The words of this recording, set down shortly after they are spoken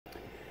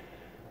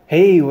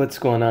Hey, what's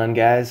going on,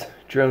 guys?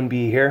 Drone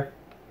B here,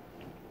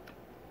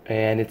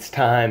 and it's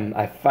time.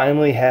 I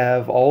finally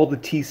have all the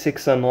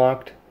T6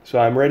 unlocked, so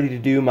I'm ready to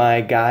do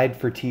my guide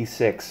for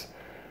T6.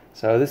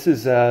 So this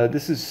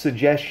is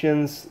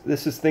suggestions.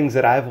 This is things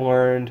that I've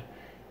learned.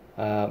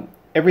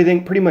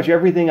 Pretty much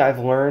everything I've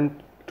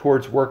learned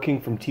towards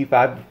working from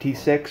T5 to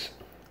T6,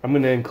 I'm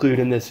going to include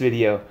in this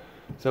video.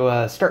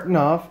 So starting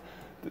off,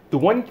 the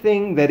one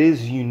thing that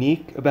is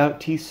unique about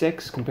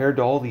T6 compared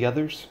to all the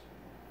others.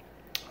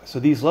 So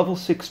these level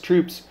 6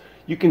 troops,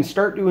 you can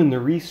start doing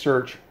the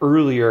research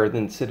earlier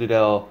than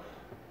Citadel.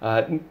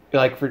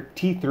 Like for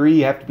T3,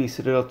 you have to be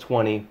Citadel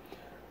 20.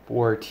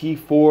 For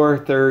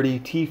T4, 30.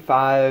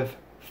 T5,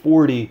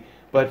 40.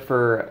 But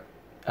for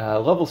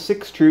level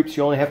 6 troops,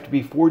 you only have to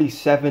be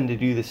 47 to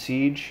do the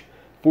siege.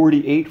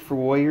 48 for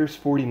warriors,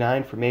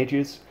 49 for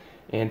mages,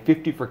 and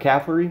 50 for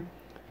cavalry.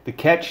 The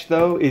catch,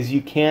 though, is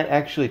you can't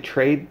actually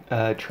train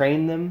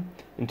them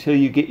until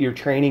you get your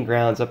training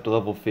grounds up to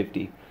level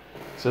 50.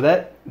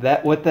 So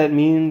what that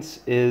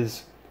means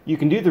is you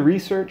can do the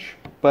research,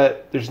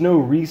 but there's no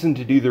reason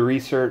to do the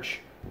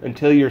research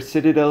until your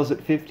citadel's at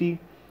 50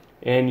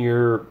 and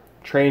your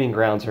training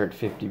grounds are at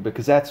 50,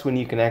 because that's when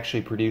you can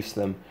actually produce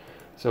them.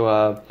 So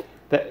of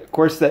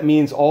course that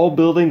means all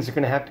buildings are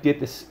going to have to get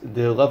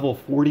the level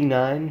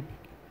 49,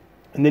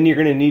 and then you're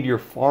going to need your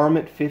farm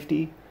at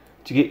 50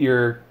 to get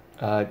your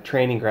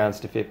training grounds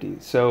to 50.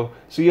 So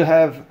you'll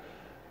have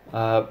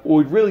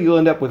you'll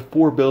end up with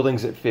 4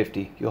 buildings at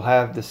 50. You'll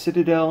have the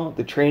Citadel,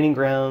 the training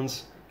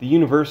grounds, the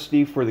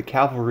university for the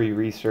cavalry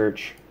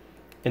research,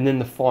 and then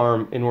the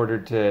farm in order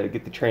to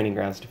get the training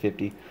grounds to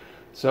 50.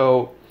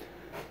 So,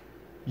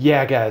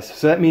 yeah, guys.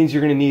 So that means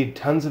you're going to need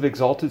tons of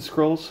exalted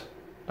scrolls.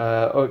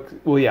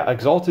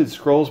 Exalted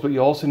scrolls, but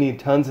you also need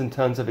tons and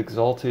tons of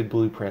exalted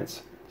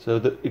blueprints. So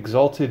the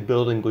exalted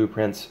building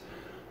blueprints.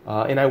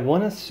 And I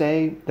want to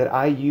say that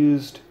I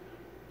used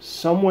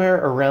somewhere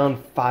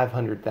around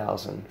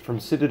 500,000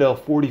 from Citadel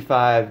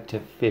 45 to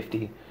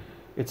 50.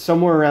 It's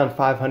somewhere around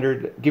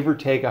 500, give or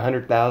take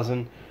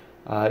 100,000.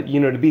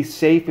 To be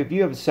safe, if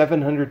you have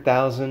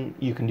 700,000,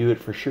 you can do it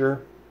for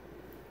sure.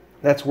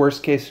 That's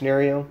worst case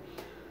scenario.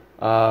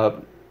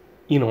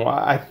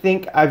 I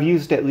think I've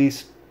used at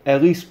least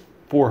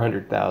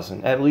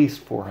 400,000, at least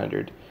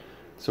 400.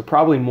 So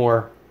probably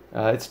more.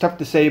 It's tough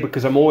to say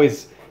because I'm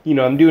always,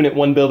 I'm doing it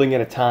one building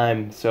at a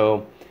time.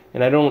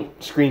 And I don't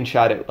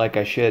screenshot it like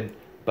I should,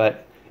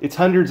 but it's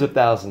hundreds of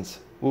thousands.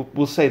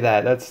 We'll say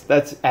that.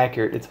 That's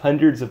accurate. It's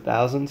hundreds of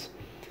thousands.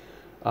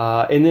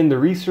 And then the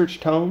research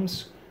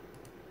tomes,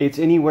 it's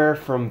anywhere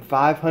from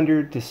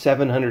 500 to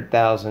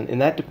 700,000,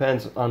 and that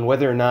depends on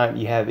whether or not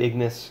you have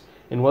Ignis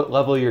and what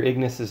level your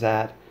Ignis is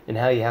at and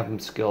how you have them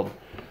skilled.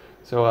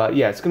 So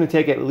it's going to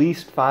take at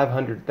least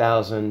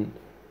 500,000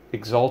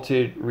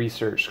 exalted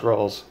research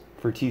scrolls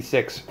for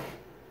T6.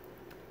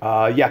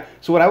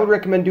 So what I would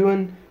recommend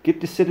doing, get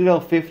to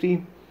Citadel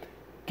 50,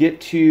 get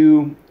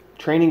to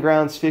training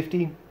grounds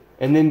 50,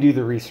 and then do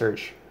the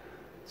research.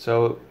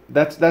 So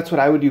that's what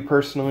I would do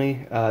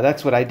personally.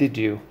 That's what I did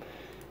do.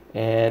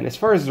 And as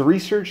far as the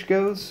research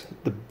goes,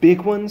 the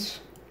big ones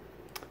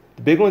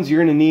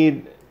you're going to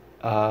need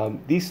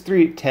these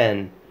 3 at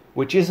 10,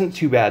 which isn't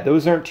too bad.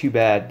 Those aren't too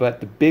bad, but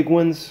the big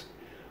ones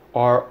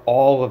are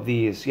all of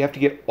these. You have to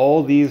get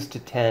all these to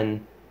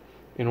 10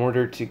 in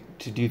order to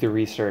do the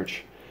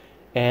research.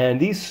 And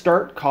these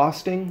start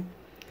costing,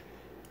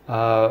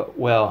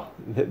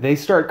 they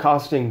start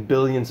costing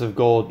billions of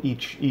gold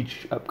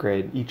each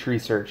upgrade, each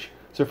research.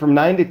 So from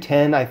 9 to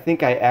 10, I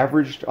think I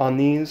averaged on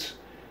these,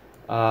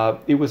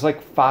 it was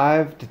like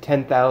 5 to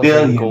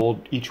 10,000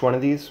 gold each one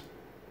of these.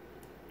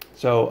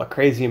 So a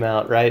crazy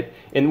amount, right?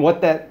 And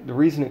the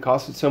reason it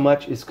costed so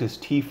much is because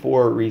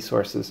T4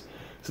 resources.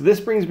 So this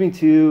brings me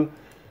to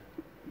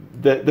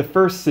the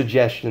first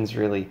suggestions,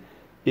 really,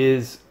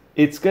 is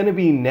it's going to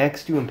be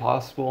next to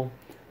impossible.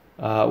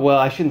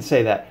 I shouldn't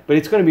say that, but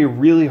it's going to be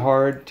really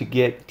hard to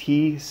get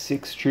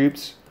T6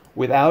 troops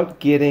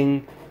without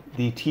getting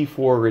the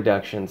T4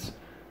 reductions.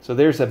 So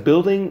there's a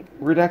building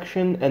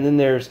reduction, and then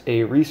there's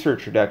a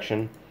research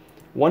reduction.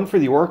 One for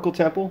the Oracle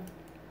Temple.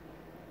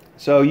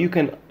 So you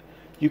can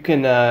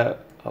that's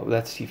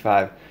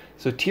T5.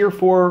 So Tier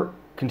 4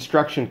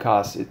 construction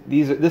costs.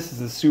 This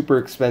is a super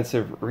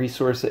expensive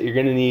resource that you're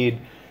going to need,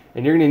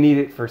 and you're going to need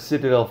it for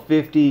Citadel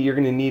 50. You're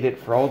going to need it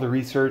for all the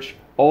research.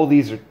 All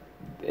these are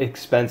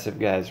expensive,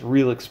 guys,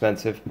 real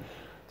expensive.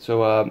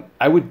 So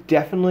I would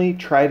definitely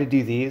try to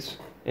do these.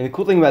 And the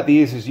cool thing about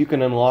these is you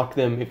can unlock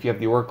them if you have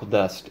the Oracle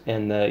Dust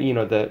and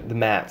the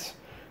mats,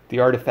 the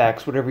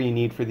artifacts, whatever you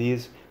need for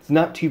these. It's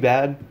not too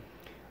bad.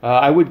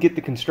 I would get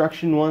the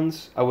construction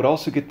ones. I would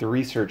also get the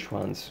research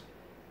ones.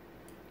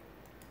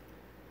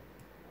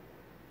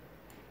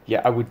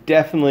 Yeah, I would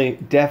definitely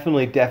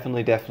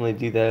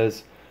do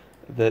those.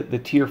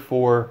 The Tier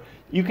 4.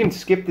 You can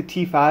skip the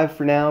T5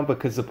 for now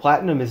because the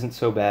Platinum isn't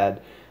so bad.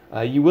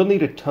 You will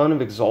need a ton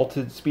of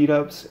exalted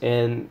speed-ups,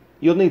 and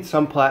you'll need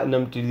some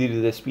Platinum to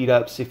do the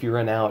speed-ups if you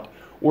run out,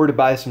 or to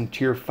buy some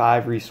Tier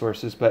 5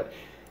 resources, but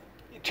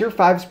Tier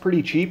 5 is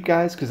pretty cheap,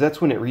 guys, because that's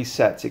when it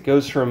resets. It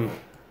goes from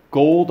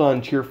gold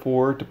on Tier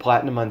 4 to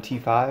platinum on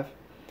T5.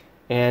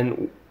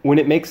 And when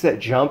it makes that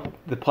jump,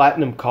 the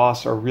platinum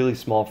costs are really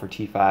small for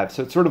T5.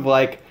 So it's sort of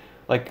like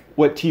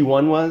what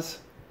T1 was.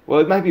 Well,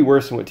 it might be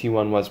worse than what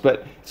T1 was,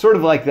 but sort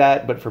of like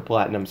that, but for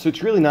platinum. So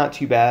it's really not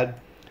too bad.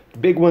 The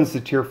big one's the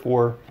Tier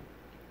 4.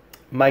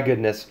 My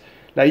goodness.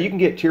 Now you can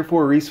get Tier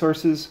 4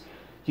 resources.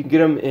 You can get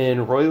them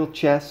in royal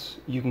chests.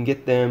 You can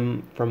get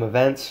them from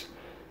events.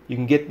 You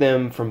can get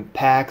them from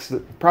packs.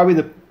 Probably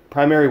the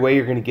primary way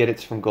you're going to get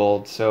it's from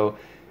gold. So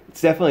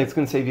it's going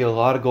to save you a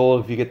lot of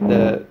gold if you get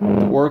the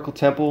Oracle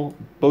Temple,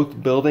 both the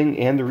building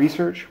and the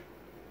research.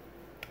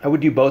 I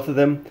would do both of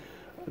them.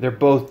 They're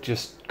both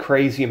just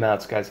crazy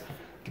amounts, guys.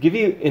 To give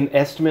you an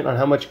estimate on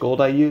how much gold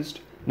I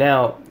used,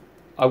 now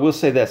I will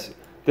say this.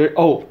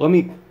 Let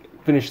me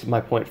finish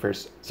my point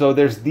first. So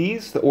there's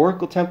the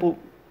Oracle Temple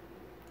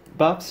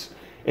buffs,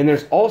 and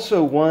there's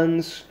also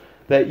ones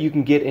that you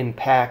can get in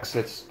packs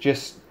that's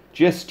just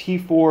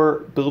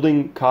T4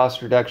 building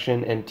cost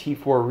reduction and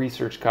T4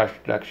 research cost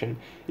reduction.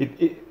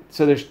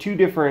 So there's two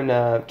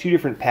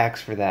different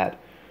packs for that.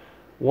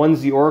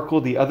 One's the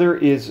Oracle, the other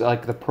is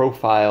like the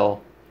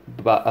profile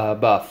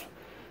buff.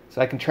 So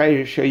I can try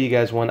to show you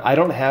guys one. I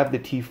don't have the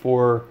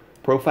T4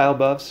 profile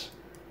buffs.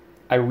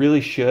 I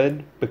really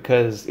should,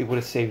 because it would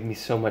have saved me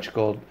so much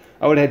gold.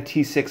 I would have had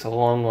T6 a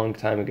long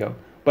time ago.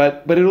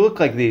 But it'll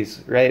look like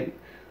these, right?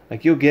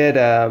 Like you'll get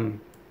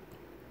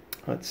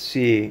let's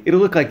see. It'll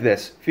look like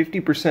this.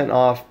 50%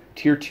 off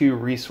Tier 2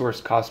 resource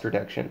cost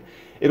reduction.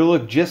 It'll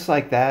look just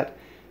like that.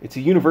 It's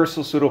a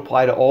universal, so it'll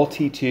apply to all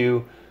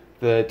T2.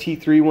 The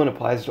T3 one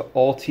applies to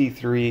all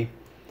T3.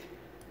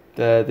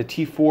 The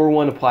T4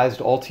 one applies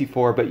to all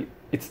T4, but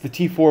it's the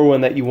T4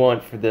 one that you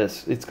want for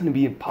this. It's going to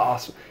be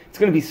impossible. It's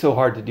going to be so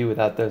hard to do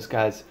without those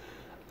guys.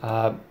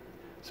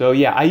 So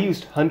yeah, I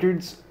used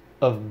hundreds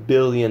of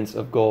billions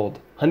of gold.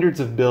 Hundreds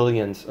of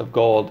billions of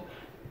gold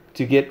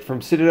to get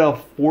from Citadel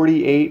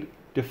 48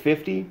 to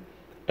 50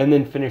 and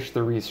then finish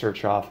the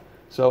research off.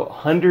 So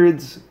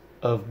hundreds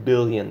of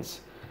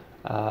billions.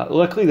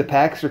 Luckily the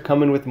packs are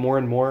coming with more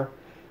and more.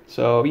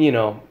 So, you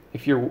know,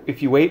 if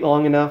you wait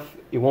long enough,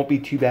 it won't be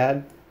too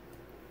bad.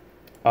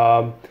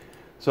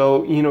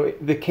 So, you know,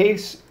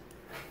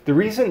 the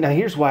reason, now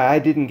here's why I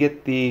didn't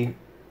get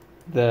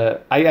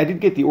I did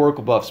get the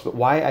Oracle buffs, but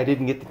why I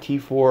didn't get the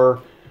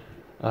T4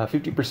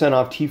 50%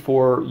 off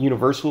T4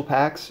 universal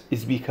packs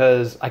is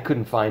because I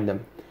couldn't find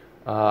them.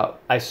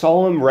 I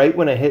saw them right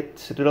when I hit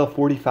Citadel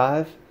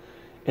 45,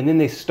 and then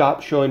they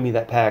stopped showing me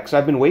that pack. So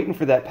I've been waiting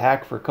for that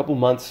pack for a couple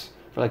months,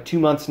 for like 2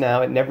 months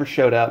now. It never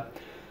showed up.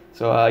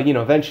 So, you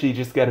know, eventually you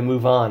just got to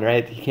move on,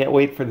 right? You can't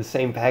wait for the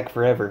same pack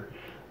forever.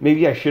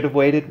 Maybe I should have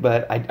waited,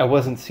 but I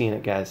wasn't seeing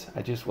it, guys.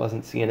 I just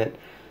wasn't seeing it.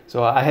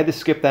 So I had to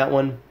skip that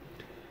one.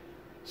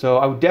 So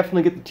I would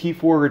definitely get the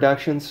T4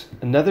 reductions.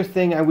 Another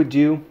thing I would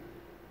do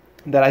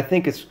that I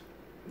think is,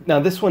 now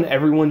this one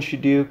everyone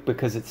should do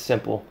because it's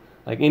simple.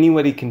 Like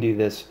anybody can do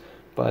this,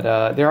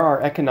 but there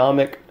are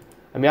economic,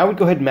 I mean, I would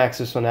go ahead and max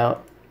this one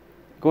out.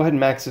 Go ahead and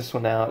max this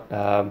one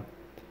out.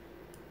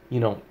 You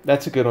know,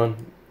 that's a good one.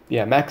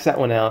 Yeah, max that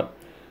one out.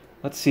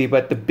 Let's see,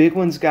 but the big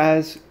ones,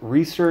 guys,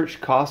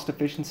 research cost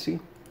efficiency.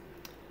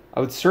 I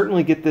would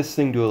certainly get this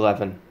thing to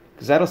 11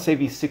 because that'll save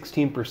you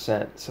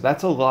 16%. So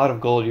that's a lot of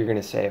gold you're going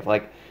to save.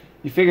 Like,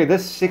 you figure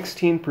this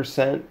 16%,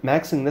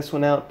 maxing this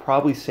one out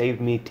probably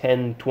saved me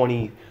 10,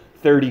 20,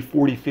 30,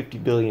 40, 50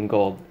 billion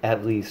gold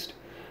at least.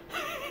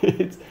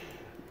 It's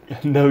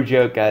no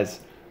joke,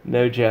 guys.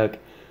 No joke.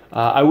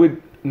 I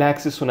would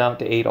max this one out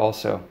to 8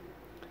 also.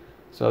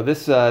 So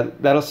this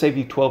that'll save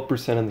you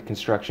 12% on the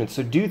construction.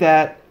 So do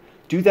that.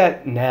 Do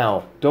that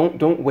now.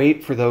 Don't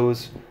wait for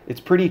those. It's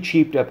pretty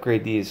cheap to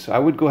upgrade these. So I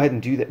would go ahead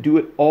and do that. Do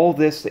it all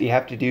this that you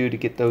have to do to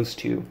get those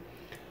two.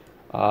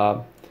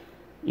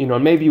 You know,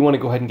 maybe you want to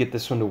go ahead and get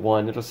this one to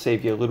 1. It'll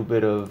save you a little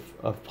bit of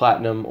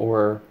platinum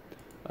or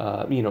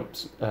you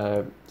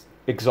know,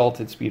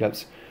 exalted speed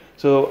ups.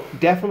 So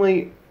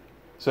definitely.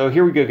 So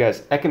here we go,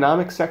 guys.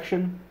 Economic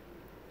section.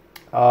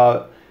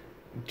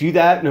 Do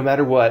that no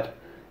matter what.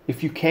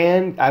 If you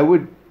can, I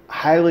would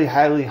highly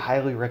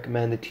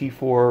recommend the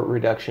T4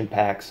 reduction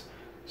packs.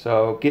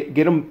 So get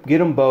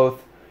them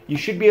both. You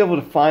should be able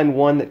to find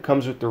one that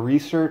comes with the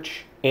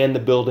research and the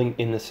building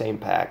in the same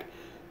pack,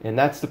 and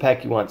that's the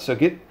pack you want. So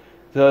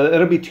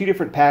it'll be 2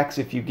 different packs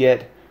if you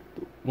get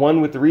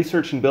one with the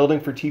research and building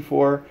for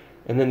T4,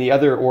 and then the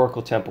other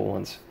Oracle Temple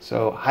ones.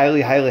 So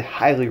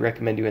highly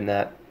recommend doing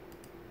that.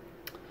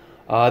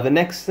 The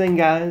next thing,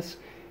 guys,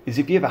 is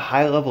if you have a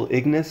high level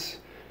Ignis,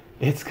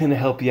 it's going to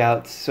help you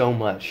out so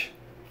much.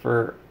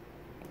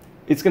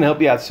 It's going to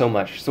help you out so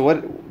much. So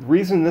what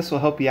reason this will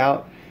help you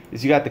out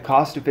is you got the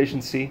cost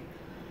efficiency,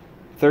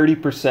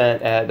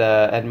 30%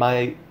 at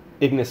my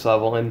Ignis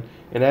level, and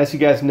as you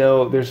guys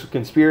know, there's a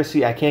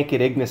conspiracy. I can't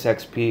get Ignis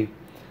XP.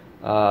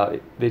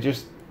 They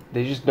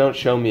just don't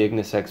show me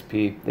Ignis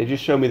XP. They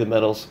just show me the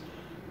medals.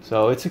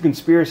 So it's a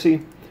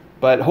conspiracy,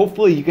 but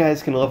hopefully you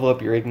guys can level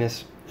up your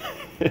Ignis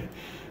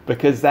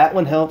because that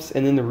one helps,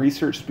 and then the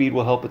research speed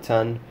will help a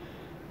ton.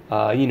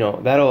 you know,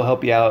 that'll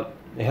help you out.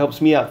 It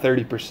helps me out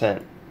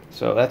 30%.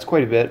 So that's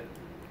quite a bit.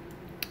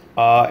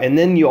 And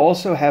then you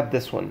also have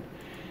this one.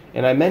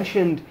 And I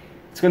mentioned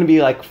it's going to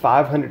be like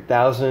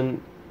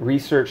 500,000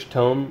 research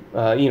tome,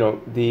 you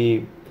know,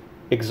 the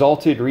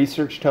exalted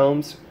research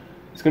tomes.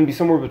 It's going to be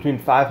somewhere between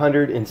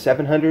 500 and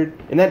 700.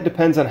 And that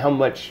depends on how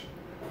much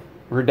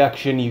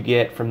reduction you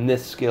get from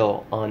this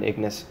skill on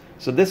Ignis.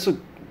 So this will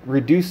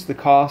reduce the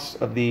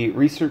cost of the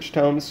research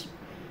tomes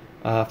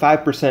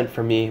 5%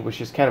 for me,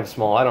 which is kind of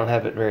small. I don't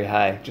have it very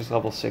high, just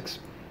level 6.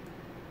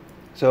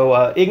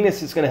 So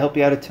Ignis is going to help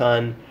you out a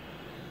ton.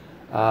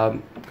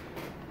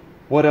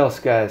 What else,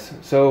 guys?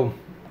 So,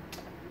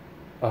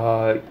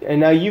 and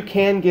now you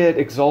can get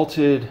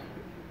exalted.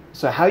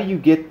 So how you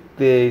get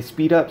the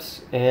speed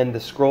ups and the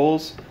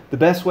scrolls, the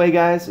best way,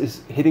 guys,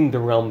 is hitting the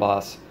realm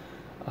boss.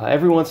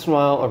 Every once in a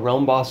while, a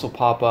realm boss will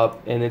pop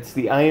up, and it's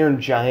the Iron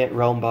Giant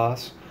realm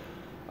boss.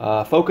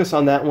 Focus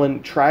on that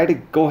one. Try to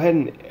go ahead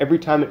and every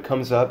time it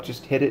comes up,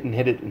 just hit it and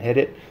hit it and hit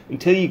it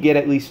until you get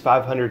at least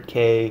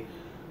 500k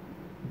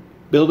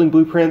building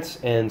blueprints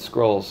and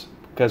scrolls.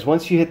 Because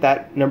once you hit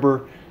that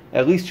number,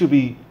 at least you'll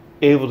be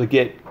able to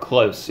get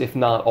close, if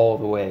not all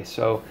the way.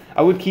 So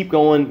I would keep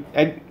going.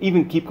 I'd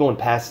even keep going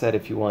past that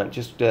if you want,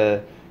 just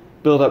to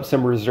build up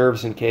some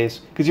reserves in case.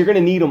 Because you're going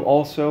to need them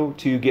also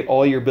to get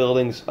all your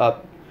buildings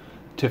up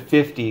to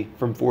 50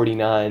 from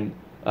 49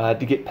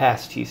 to get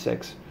past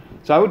T6.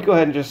 So I would go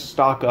ahead and just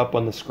stock up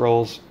on the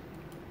scrolls.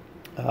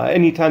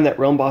 Anytime that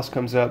realm boss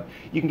comes up,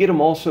 you can get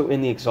them also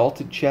in the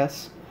exalted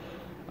chests.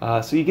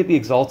 So you get the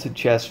exalted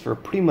chest for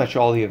pretty much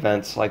all the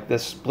events. Like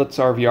this Splits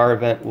RVR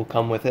event will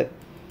come with it.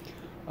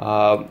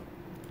 And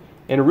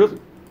a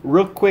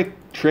real quick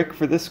trick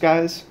for this,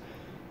 guys.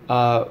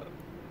 Now,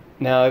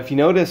 if you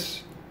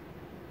notice,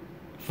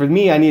 for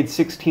me, I need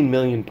 16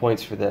 million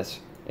points for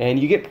this. And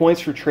you get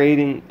points for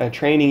training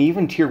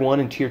even tier 1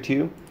 and tier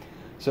 2.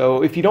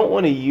 So if you don't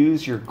want to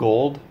use your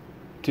gold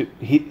to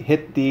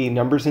hit the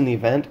numbers in the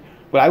event,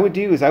 what I would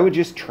do is I would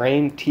just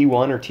train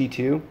T1 or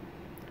T2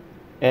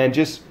 and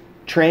just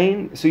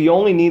train. So you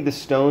only need the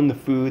stone, the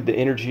food, the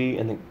energy,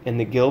 and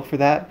the gil for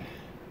that.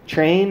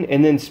 Train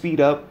and then speed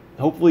up.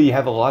 Hopefully you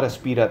have a lot of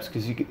speed ups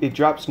because it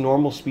drops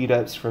normal speed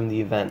ups from the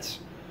events.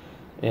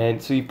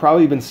 And so you've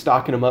probably been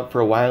stocking them up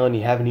for a while and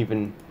you haven't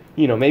even,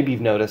 you know, maybe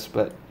you've noticed,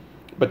 but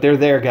they're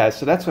there, guys.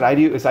 So that's what I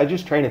do is I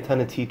just train a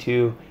ton of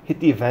T2, hit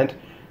the event,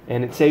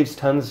 and it saves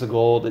tons of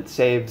gold. It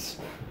saves,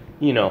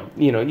 you know,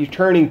 you're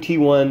turning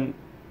T1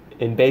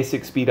 and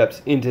basic speed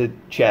ups into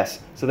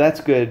chests. So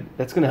that's good.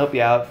 That's going to help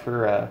you out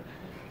for,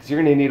 because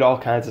you're going to need all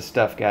kinds of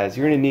stuff, guys.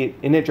 You're going to need,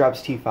 and it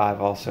drops T5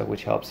 also,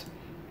 which helps.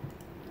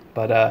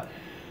 But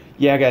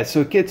yeah, guys,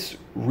 so it gets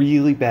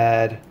really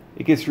bad.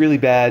 It gets really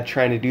bad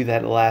trying to do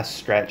that last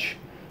stretch.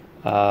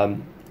 But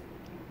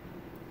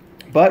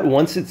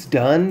once it's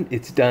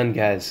done,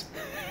 guys.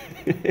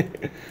 You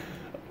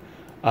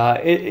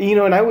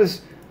know, and I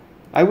was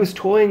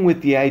toying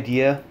with the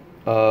idea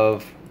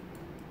of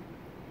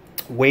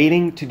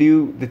waiting to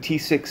do the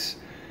T6.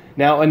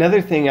 Now,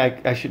 another thing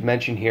I should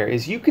mention here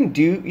is you can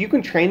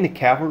train the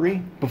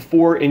cavalry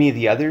before any of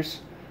the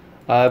others,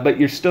 but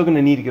you're still going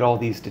to need to get all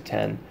these to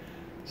 10.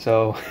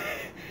 So,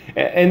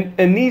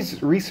 and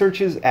these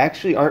researches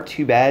actually aren't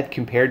too bad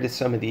compared to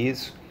some of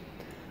these.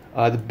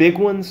 The big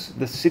ones,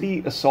 the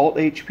City Assault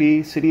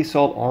HP, City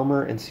Assault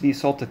Armor, and City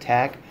Assault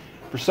Attack,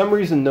 for some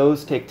reason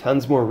those take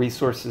tons more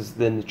resources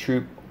than the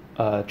troop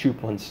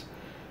ones.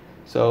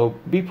 So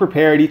be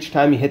prepared each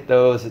time you hit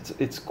those.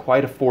 It's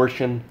quite a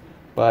fortune,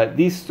 but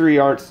these three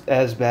aren't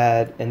as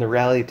bad, and the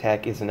rally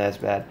attack isn't as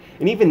bad.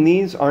 And even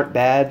these aren't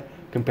bad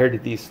compared to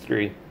these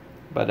three.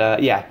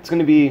 But yeah, it's going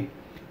to be,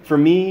 for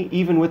me,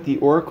 even with the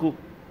Oracle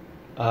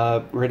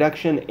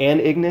reduction and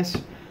Ignis,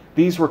 some of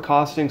these were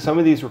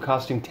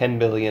costing 10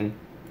 billion.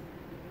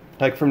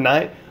 Like from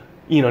 9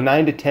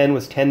 to 10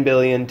 was 10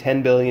 billion,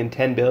 10 billion,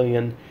 10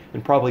 billion,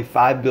 and probably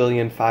 5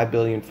 billion, 5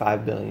 billion,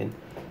 5 billion.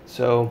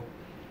 So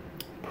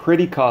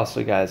pretty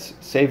costly, guys.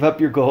 Save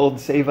up your gold,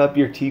 save up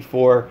your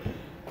T4.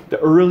 The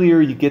earlier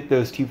you get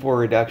those T4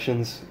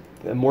 reductions,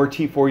 the more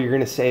T4 you're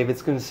going to save.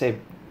 It's going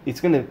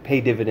to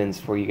pay dividends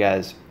for you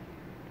guys.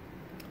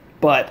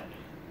 But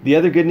the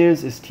other good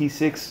news is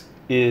T6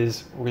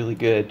 is really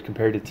good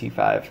compared to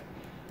T5.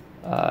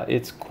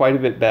 It's quite a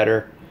bit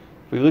better.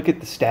 If we look at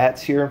the stats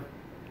here,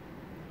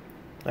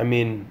 I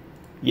mean,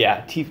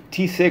 yeah,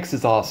 T6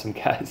 is awesome,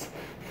 guys.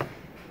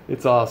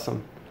 It's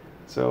awesome.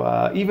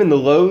 So even the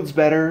load's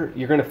better.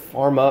 You're going to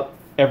farm up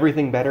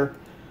everything better.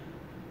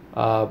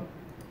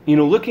 You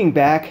know, looking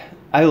back,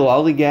 I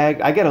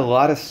lollygagged. I got a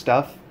lot of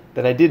stuff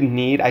that I didn't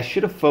need. I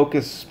should have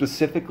focused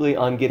specifically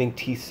on getting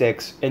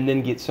T6 and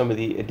then get some of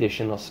the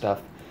additional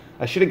stuff.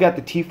 I should have got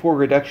the T4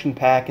 reduction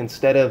pack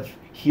instead of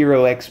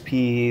hero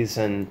XPs,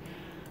 and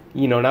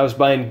you know, and I was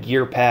buying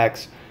gear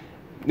packs.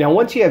 Now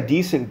once you have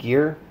decent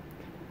gear,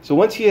 so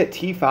once you hit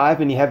T5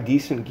 and you have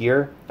decent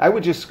gear, I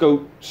would just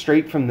go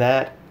straight from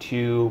that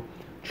to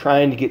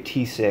trying to get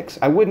T6.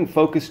 I wouldn't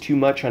focus too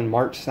much on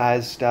March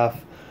size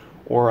stuff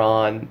or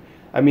on,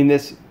 I mean,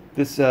 this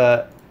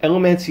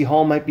Elemency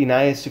Hall might be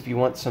nice if you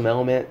want some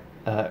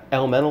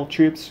elemental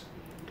troops,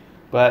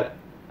 but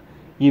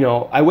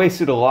I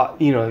wasted a lot.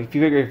 If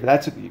you figure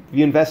if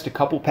you invest a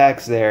couple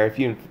packs there, if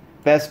you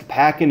invest a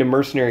pack into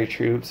mercenary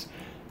troops,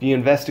 if you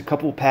invest a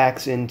couple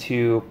packs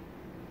into,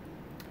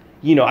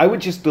 I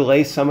would just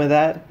delay some of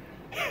that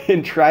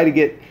and try to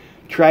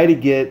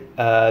get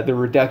the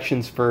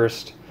reductions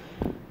first.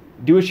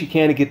 Do what you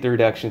can to get the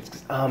reductions.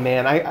 'Cause, oh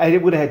man, I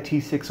would have had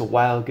T6 a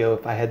while ago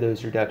if I had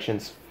those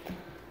reductions.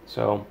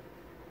 So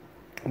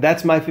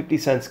that's my 50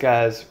 cents,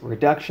 guys.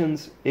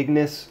 Reductions,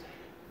 Ignis,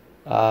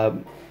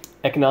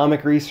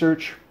 economic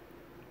research.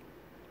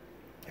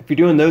 If you're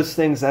doing those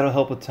things, that'll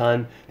help a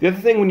ton. The other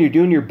thing, when you're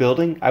doing your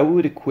building, I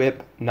would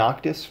equip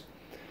Noctis.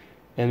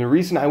 And the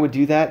reason I would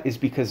do that is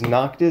because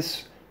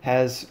Noctis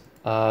has,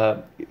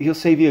 he'll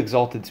save you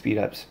exalted speed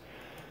ups.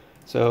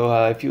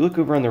 So if you look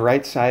over on the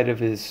right side of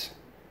his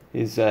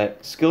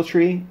skill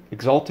tree,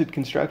 exalted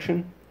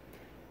construction.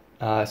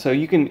 So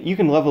you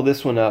can level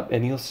this one up,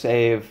 and you'll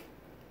save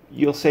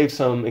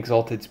some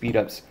exalted speed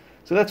ups.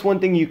 So that's one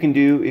thing you can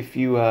do if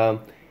you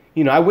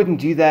I wouldn't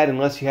do that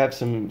unless you have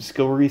some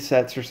skill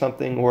resets or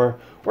something, or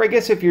I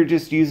guess if you're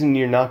just using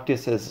your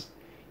Noctis as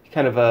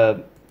kind of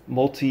a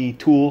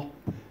multi-tool,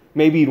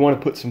 maybe you'd want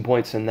to put some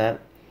points in that.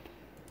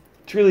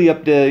 It's really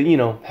up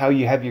to how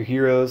you have your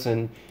heroes,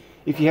 and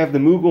if you have the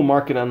Moogle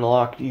market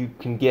unlocked, you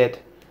can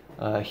get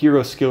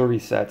hero skill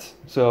resets.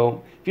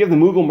 So if you have the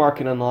Moogle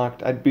market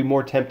unlocked, I'd be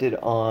more tempted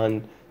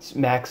on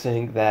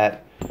maxing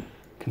that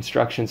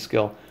construction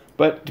skill.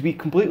 But to be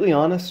completely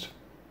honest,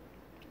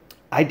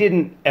 I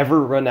didn't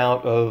ever run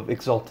out of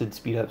exalted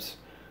speed ups.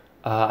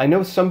 I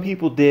know some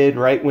people did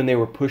right when they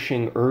were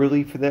pushing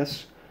early for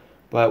this,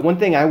 but one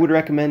thing I would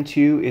recommend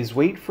too is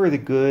wait for the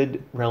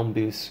good realm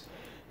boosts.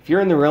 If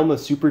you're in the realm of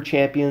super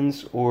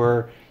champions,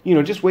 or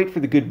just wait for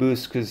the good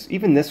boosts, because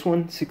even this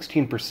one,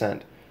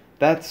 16%,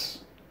 that's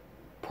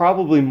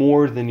probably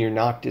more than your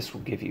Noctis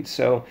will give you.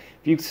 So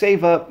if you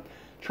save up,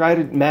 try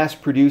to mass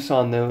produce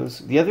on those.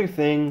 The other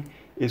thing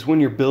is, when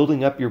you're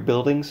building up your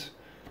buildings,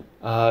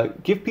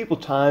 give people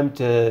time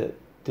to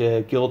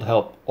guild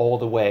help all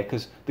the way,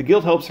 because the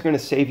guild helps are going to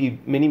save you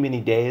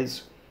many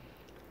days.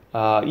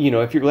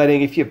 If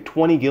you have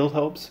 20 guild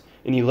helps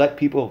and you let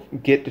people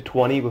get to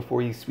 20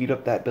 before you speed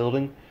up that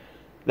building,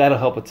 that'll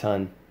help a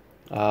ton.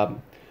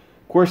 Of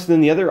course, then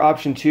the other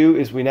option too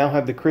is we now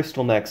have the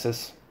Crystal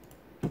Nexus,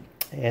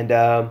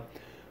 and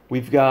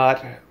we've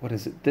got, what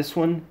is it? This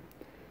one,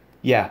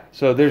 yeah.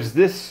 So there's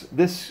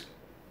this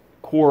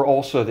core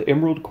also, the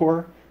Emerald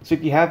core. So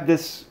if you have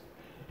this.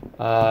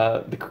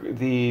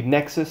 The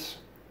Nexus,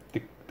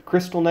 the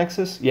Crystal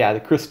Nexus, yeah, the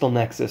Crystal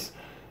Nexus.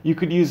 You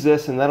could use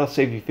this, and that'll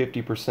save you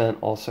 50%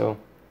 also.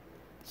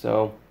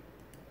 So,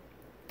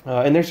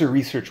 and there's a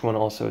research one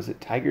also. Is it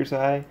Tiger's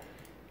Eye?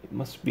 It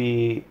must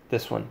be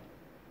this one.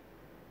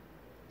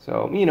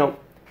 So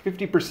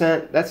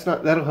 50%.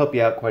 That'll help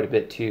you out quite a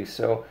bit too.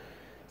 So,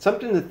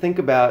 something to think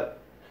about.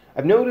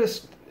 I've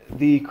noticed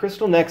the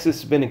Crystal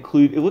Nexus has been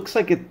included. It looks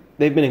like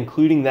they've been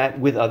including that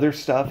with other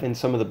stuff in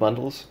some of the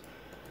bundles.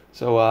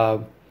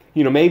 So,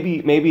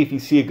 maybe if you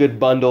see a good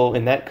bundle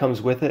and that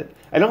comes with it,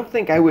 I don't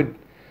think I would,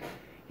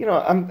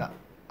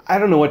 I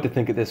don't know what to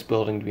think of this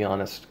building, to be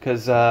honest,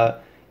 because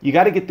you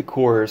got to get the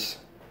cores.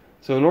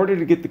 So in order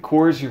to get the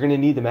cores, you're going to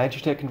need the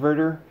Magitech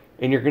converter,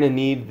 and you're going to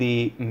need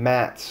the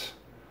mats.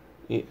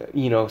 So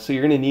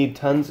you're going to need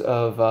tons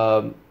of,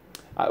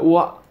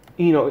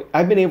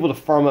 I've been able to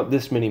farm up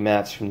this many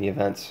mats from the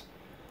events.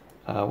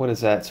 What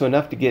is that? So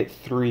enough to get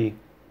 3.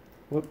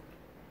 Whoop,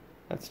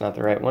 that's not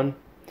the right one.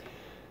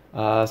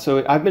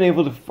 So I've been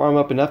able to farm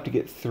up enough to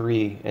get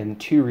 3 and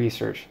 2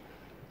 research.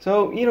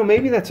 So,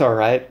 maybe that's all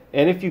right.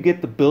 And if you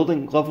get the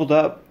building leveled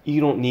up, you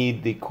don't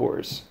need the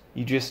cores.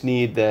 You just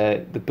need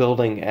the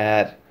building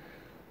at,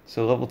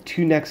 so level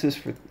 2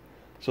 Nexus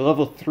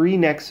level 3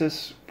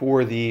 Nexus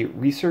for the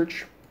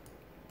research,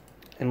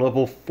 and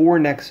level 4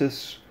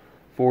 Nexus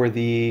for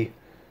the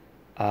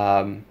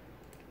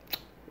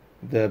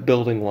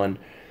building one.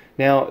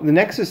 Now, the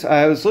Nexus,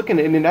 I was looking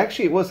at it, and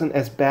it wasn't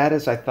as bad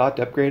as I thought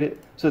to upgrade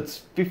it. So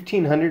it's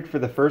 1,500 for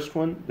the first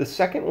one. The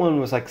second one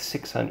was like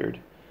 600.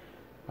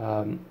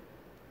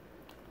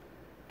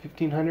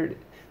 1,500.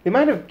 They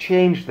might have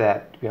changed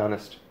that, to be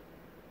honest.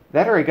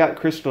 That, or I got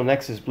Crystal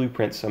Nexus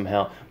blueprints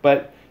somehow.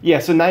 But yeah,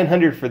 so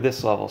 900 for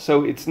this level.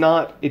 So it's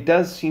not, it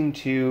does seem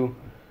to,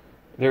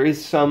 there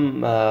is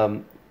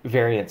some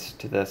variance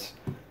to this.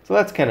 So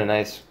that's kind of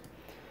nice.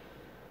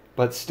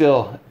 But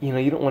still,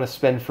 you don't want to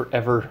spend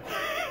forever.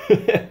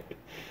 You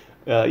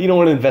don't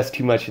want to invest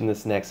too much in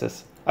this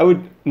Nexus. I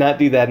would not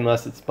do that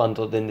unless it's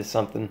bundled into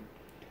something.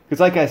 Because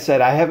like I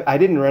said, I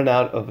didn't run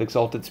out of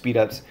exalted speed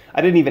ups.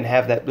 I didn't even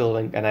have that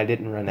building, and I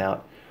didn't run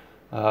out.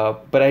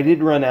 But I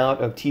did run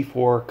out of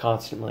T4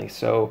 constantly.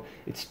 So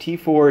it's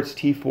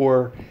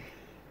T4,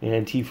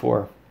 and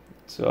T4.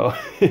 So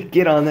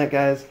get on that,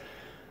 guys.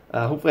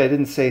 Hopefully I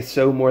didn't say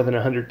so more than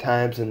 100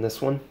 times in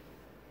this one.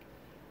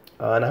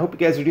 And I hope you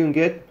guys are doing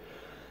good.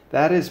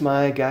 That is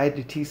my guide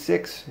to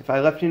T6. If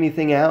I left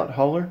anything out,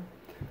 holler.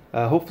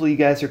 Hopefully you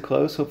guys are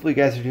close. Hopefully you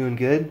guys are doing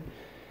good.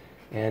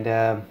 And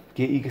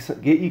get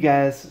you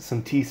guys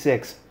some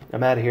T6.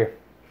 I'm out of here.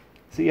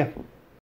 See ya.